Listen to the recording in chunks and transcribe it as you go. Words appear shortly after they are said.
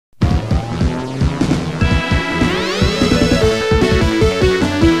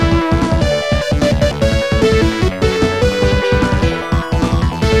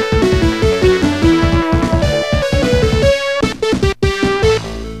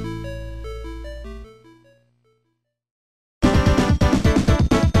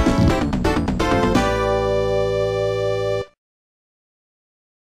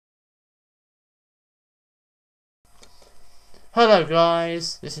Hello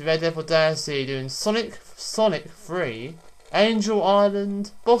guys, this is Red Devil Daisy doing Sonic 3 Angel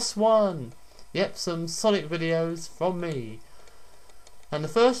Island Boss 1. Yep, some Sonic videos from me. And the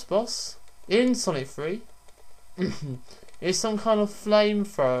first boss in Sonic 3 is some kind of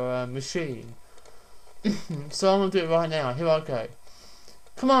flamethrower machine. So I'm going to do it right now. Here I go.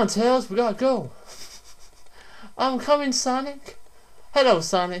 Come on Tails, we gotta go. I'm coming, Sonic. Hello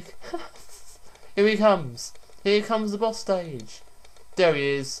Sonic. Here he comes. Here comes the boss stage. There he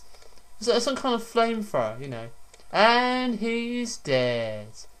is. Some kind of flamethrower, you know. And he's dead.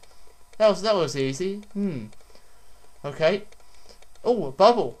 That was easy. Okay. Oh, a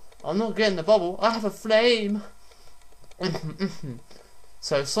bubble. I'm not getting the bubble. I have a flame.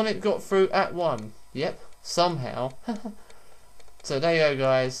 So Sonic got through Act 1. Yep, somehow. So there you go,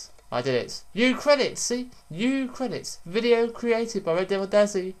 guys. I did it. You credits, see? You credits. Video created by Red Devil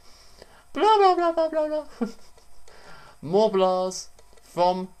Daisy. Blah blah blah blah blah blah. More blahs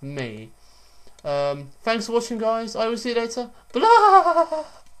from me. Thanks for watching, guys. I will see you later. Blah.